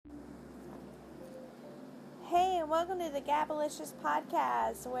and welcome to the Gabalicious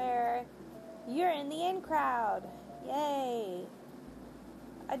podcast, where you're in the in crowd. Yay!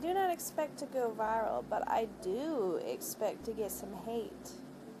 I do not expect to go viral, but I do expect to get some hate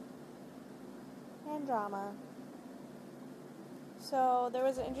and drama. So, there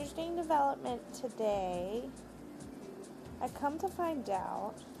was an interesting development today. I come to find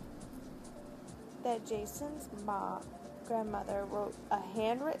out that Jason's grandmother wrote a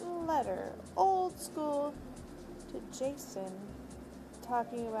handwritten letter, old school, to Jason,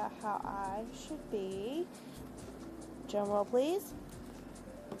 talking about how I should be, drum roll please,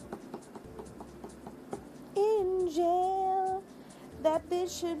 in jail. That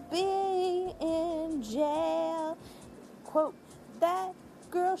bitch should be in jail. Quote, that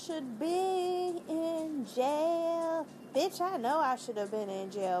girl should be in jail. Bitch, I know I should have been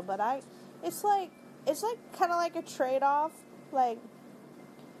in jail, but it's like kind of like a trade-off. Like,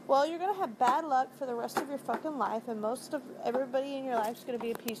 well, you're going to have bad luck for the rest of your fucking life, and most of everybody in your life is going to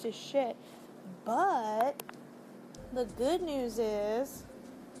be a piece of shit. But the good news is,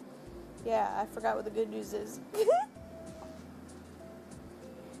 yeah, I forgot what the good news is. The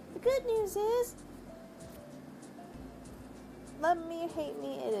good news is, love me or hate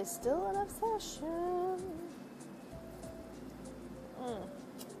me, it is still an obsession.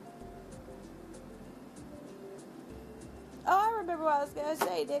 Oh, I remember what I was going to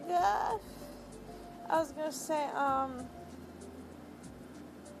say, nigga. I was going to say,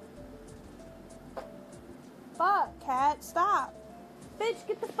 fuck, cat, stop. Bitch,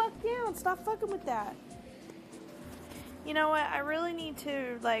 get the fuck down. Stop fucking with that. You know what? I really need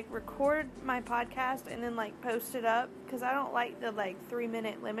to, record my podcast and then, post it up, because I don't like the,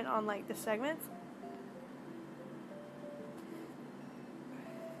 3-minute limit on, the segments.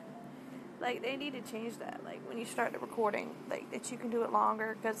 They need to change that, when you start the recording, that you can do it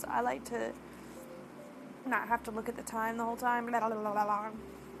longer, because I like to not have to look at the time the whole time.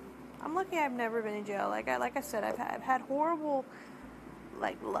 I'm lucky I've never been in jail. Like I said, I've had horrible,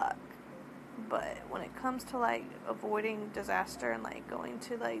 luck, but when it comes to, avoiding disaster and, going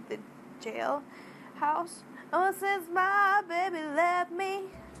to, the jail house, oh, since my baby left me,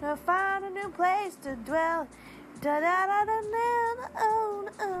 to find a new place to dwell. Da da da da da. Oh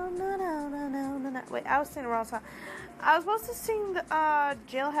no no no no no no no. Wait, I was singing the wrong song. I was supposed to sing the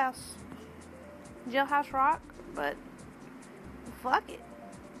Jailhouse Rock, but fuck it.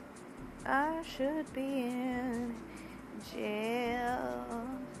 I should be in jail.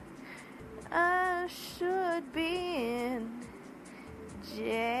 I should be in jail.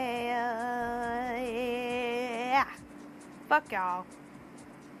 Yeah. Fuck y'all.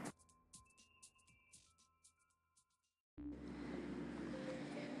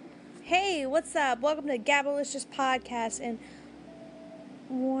 Hey, what's up? Welcome to Gabalicious Podcast, and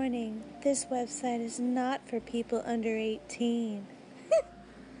warning, this website is not for people under 18.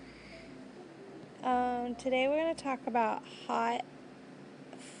 Today we're going to talk about hot,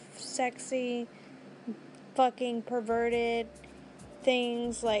 sexy, fucking perverted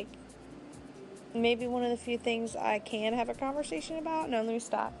things, maybe one of the few things I can have a conversation about. No, let me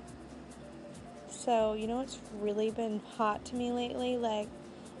stop. So, you know what's really been hot to me lately?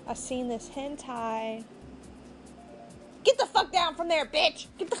 I've seen this hentai. Get the fuck down from there, bitch!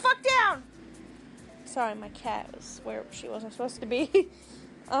 Get the fuck down! Sorry, my cat was where she wasn't supposed to be.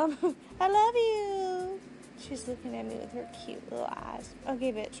 I love you! She's looking at me with her cute little eyes.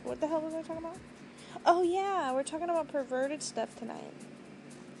 Okay, bitch, what the hell was I talking about? Oh, yeah, we're talking about perverted stuff tonight.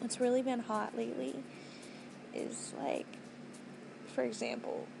 What's really been hot lately is, for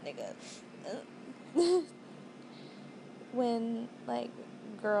example, nigga, when,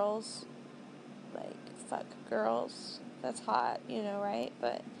 girls, fuck girls, that's hot, right?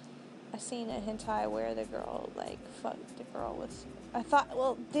 But I seen a hentai where the girl, fucked the girl with, I thought,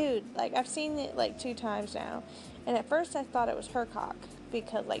 well, dude, I've seen it, 2 times now, and at first I thought it was her cock,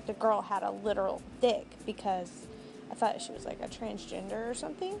 because, the girl had a literal dick, because I thought she was, a transgender or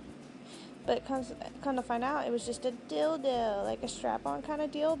something, but come to find out, it was just a dildo, a strap-on kind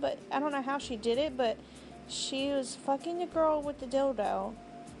of deal, but I don't know how she did it, but she was fucking the girl with the dildo,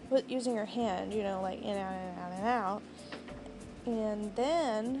 using her hand, in, out, and out, and out. And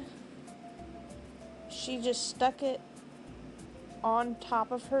then she just stuck it on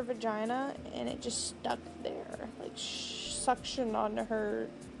top of her vagina, and it just stuck there, suctioned onto her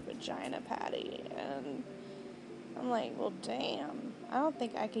vagina patty. And I'm like, well, damn. I don't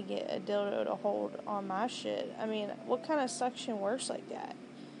think I could get a dildo to hold on my shit. I mean, what kind of suction works like that?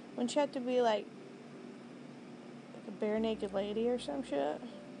 Wouldn't you have to be a bare naked lady or some shit?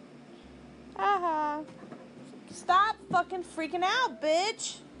 Aha. Stop fucking freaking out,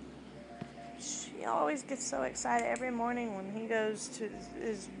 bitch. He always gets so excited every morning when he goes to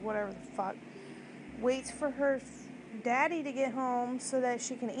his whatever the fuck. Waits for her daddy to get home so that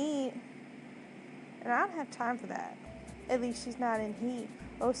she can eat. And I don't have time for that. At least she's not in heat.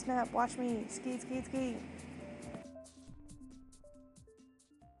 Oh snap, watch me. Skeet, skeet, skeet.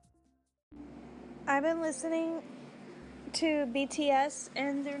 I've been listening to BTS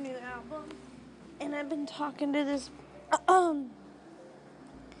and their new album. And I've been talking to this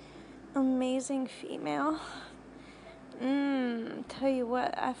amazing female. Tell you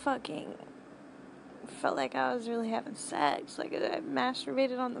what, I fucking felt like I was really having sex. Like, I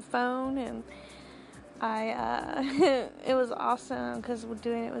masturbated on the phone, and it was awesome, because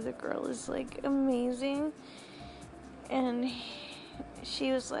doing it with a girl is, like, amazing. And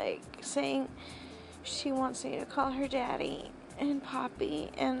she was, like, saying she wants me to call her daddy and Poppy,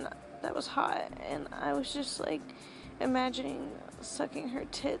 and that was hot. And I was just, like, imagining sucking her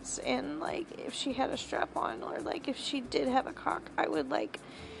tits, and, like, if she had a strap on, or, like, if she did have a cock, I would, like,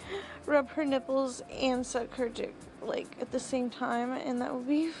 rub her nipples and suck her dick, like, at the same time, and that would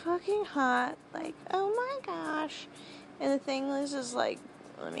be fucking hot. Like, oh my gosh. And the thing is like,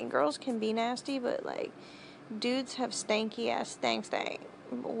 I mean, girls can be nasty, but, like, dudes have stanky ass stank.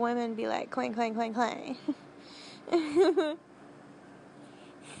 Women be like, clang, clang, clang, clang.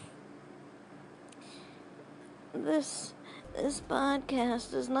 This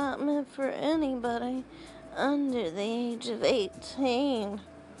podcast is not meant for anybody under the age of 18.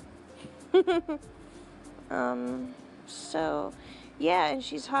 So, yeah, and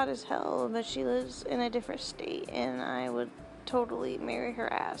she's hot as hell, but she lives in a different state, and I would totally marry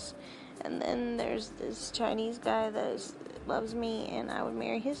her ass. And then there's this Chinese guy that loves me, and I would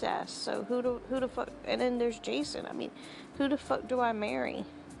marry his ass. So who the fuck? And then there's Jason. I mean, who the fuck do I marry?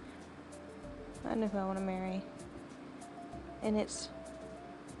 I know who I want to marry. And it's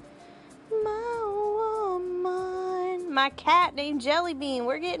my woman, my cat named Jellybean.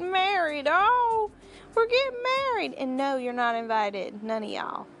 We're getting married. Oh, we're getting married. And no, you're not invited. None of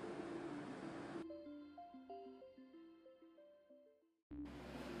y'all.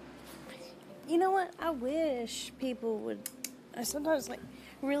 You know what? I wish people would. I sometimes, like,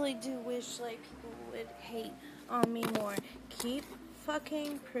 really do wish, like, people would hate on me more. Keep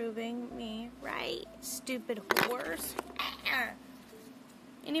fucking proving me right, stupid whores.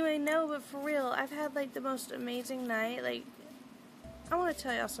 Anyway, no, but for real, I've had, like, the most amazing night. Like, I want to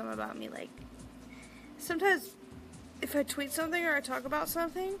tell y'all something about me. Like, sometimes if I tweet something or I talk about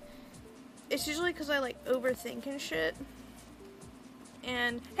something, it's usually because I, like, overthink and shit.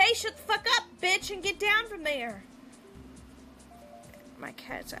 And, hey, shut the fuck up, bitch, and get down from there. My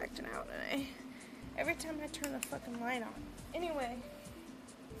cat's acting out today. Every time I turn the fucking light on. Anyway.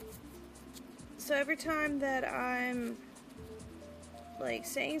 So every time that I'm, like,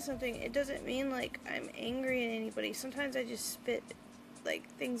 saying something, it doesn't mean, like, I'm angry at anybody. Sometimes I just spit, like,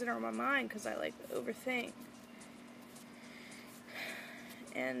 things that are on my mind because I, like, overthink.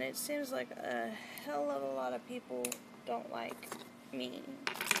 And it seems like a hell of a lot of people don't like me.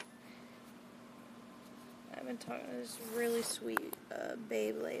 I've been talking to this really sweet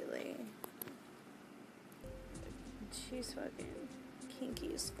babe lately. She's fucking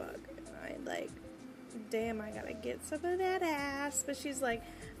kinky as fuck. And I, like, damn, I gotta get some of that ass. But she's, like,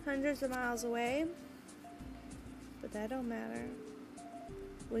 hundreds of miles away. But that don't matter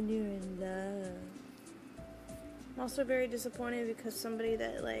when you're in love. I'm also very disappointed because somebody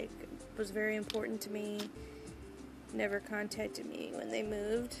that, like, was very important to me never contacted me when they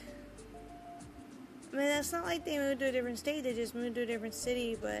moved. I mean, that's not like they moved to a different state, they just moved to a different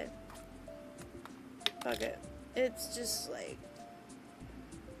city, but fuck it. It's just like,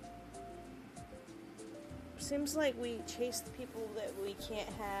 seems like we chase the people that we can't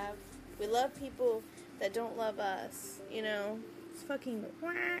have. We love people that don't love us, you know? It's fucking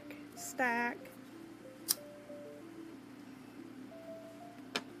whack, stack.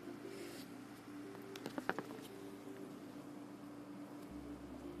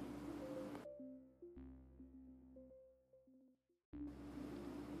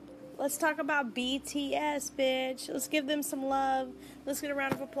 Let's talk about BTS, bitch. Let's give them some love. Let's get a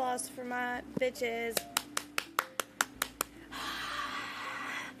round of applause for my bitches.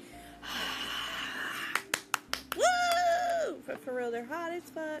 Woo! But for real, they're hot as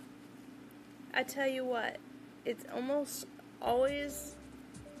fuck. I tell you what, it's almost always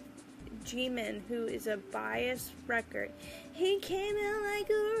Jimin who is a biased record. He came in like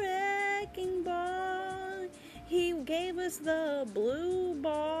a wrecking ball. He gave us the blue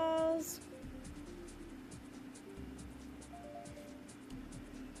balls.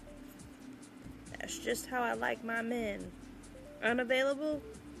 That's just how I like my men. Unavailable?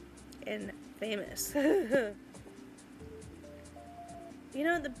 and famous. You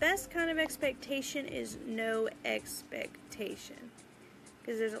know, the best kind of expectation is no expectation.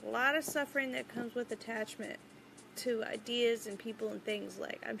 Because there's a lot of suffering that comes with attachment to ideas and people and things.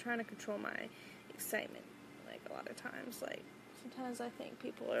 Like, I'm trying to control my excitement. Like, a lot of times, like, sometimes I think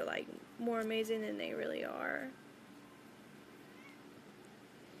people are, like, more amazing than they really are.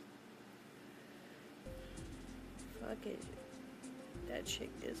 Fuck it. That chick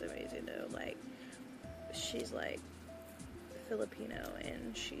is amazing, though. Like, she's, like, Filipino,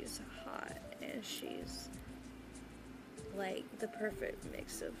 and she's hot, and she's like the perfect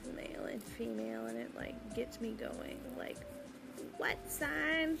mix of male and female, and it like gets me going. Like, what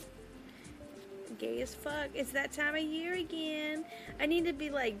sign? Gay as fuck. It's that time of year again. I need to be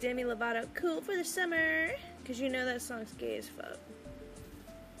like Demi Lovato, cool for the summer, because you know that song's gay as fuck.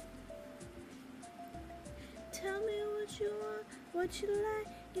 Tell me what you want, what you like,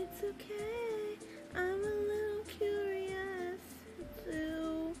 it's okay. I'm a little curious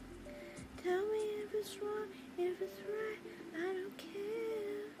too. Tell me if it's wrong, if it's right, I don't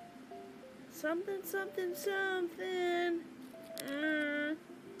care. Something, something, something.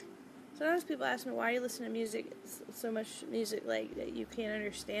 Sometimes people ask me, why you listen to music, so much music like that you can't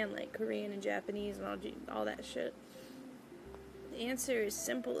understand, like Korean and Japanese and all that shit. The answer is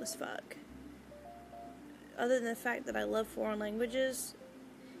simple as fuck. Other than the fact that I love foreign languages,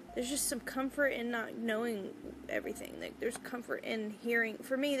 there's just some comfort in not knowing everything. Like, there's comfort in hearing.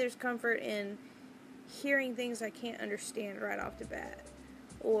 For me, there's comfort in hearing things I can't understand right off the bat,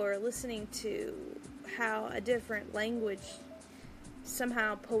 or listening to how a different language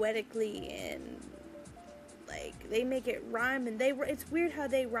somehow poetically and like they make it rhyme, and it's weird how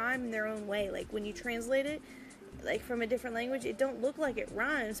they rhyme in their own way. Like, when you translate it, like, from a different language, it don't look like it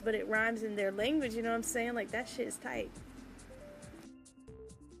rhymes, but it rhymes in their language. You know what I'm saying? Like, that shit is tight.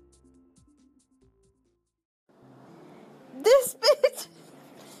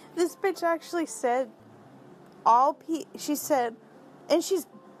 This bitch actually said she said, and she's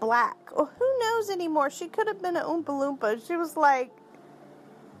black. Well, who knows anymore? She could have been an Oompa Loompa. She was like,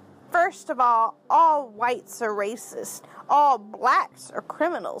 first of all whites are racist. All blacks are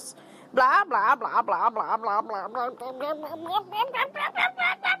criminals. Blah, blah, blah, blah, blah, blah, blah, blah, blah, blah, blah, blah, blah,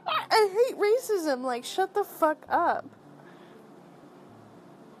 blah. I hate racism. Like, shut the fuck up.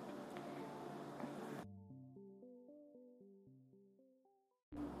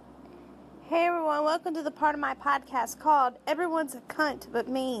 Hey everyone, welcome to the part of my podcast called Everyone's a Cunt But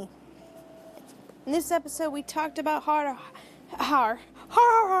Me. In this episode, we talked about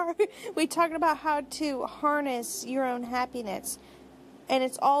we talked about how to harness your own happiness. And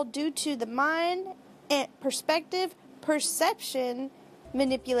it's all due to the mind and perspective, perception,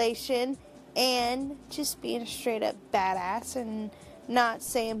 manipulation, and just being a straight up badass and not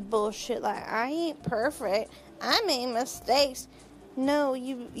saying bullshit like, I ain't perfect, I made mistakes. No,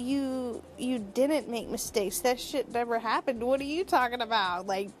 you didn't make mistakes. That shit never happened. What are you talking about?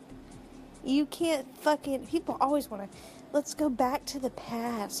 Like, you can't fucking... People always want to... Let's go back to the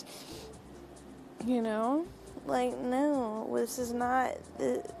past. You know? Like, no. This is not...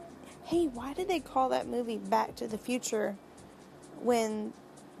 Hey, why did they call that movie Back to the Future when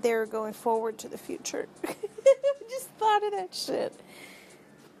they were going forward to the future? I just thought of that shit.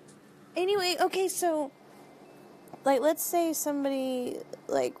 Anyway, okay, so... Like, let's say somebody,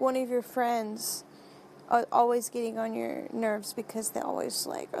 like, one of your friends are always getting on your nerves because they always,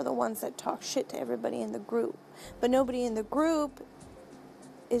 like, are the ones that talk shit to everybody in the group. But nobody in the group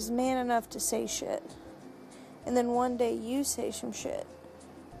is man enough to say shit. And then one day you say some shit.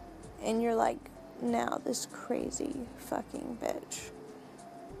 And you're like, now this crazy fucking bitch.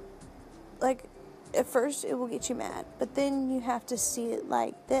 Like, at first it will get you mad. But then you have to see it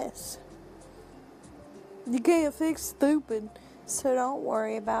like this. You can't fix stupid, so don't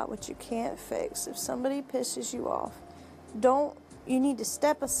worry about what you can't fix. If somebody pisses you off, you need to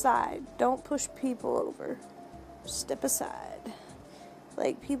step aside. Don't push people over. Step aside.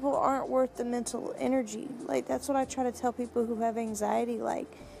 Like, people aren't worth the mental energy. Like, that's what I try to tell people who have anxiety.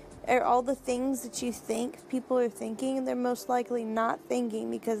 Like, all the things that you think people are thinking, they're most likely not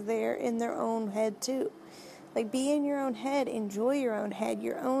thinking because they're in their own head too. Like, be in your own head, enjoy your own head,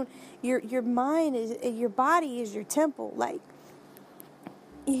 your mind your body is your temple. Like,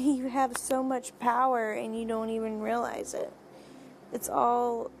 you have so much power and you don't even realize it. It's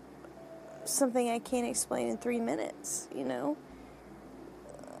all something I can't explain in 3 minutes, you know?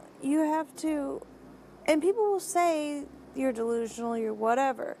 You have to, and people will say you're delusional, you're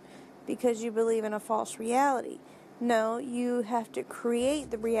whatever, because you believe in a false reality. No, you have to create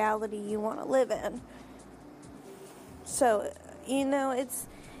the reality you want to live in. So, you know,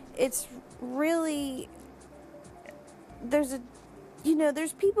 it's really, there's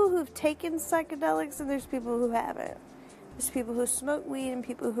there's people who've taken psychedelics and there's people who haven't. There's people who smoke weed and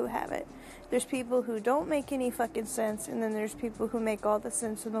people who haven't. There's people who don't make any fucking sense, and then there's people who make all the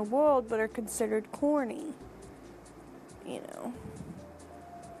sense in the world but are considered corny.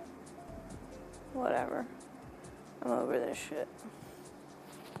 Whatever. I'm over this shit.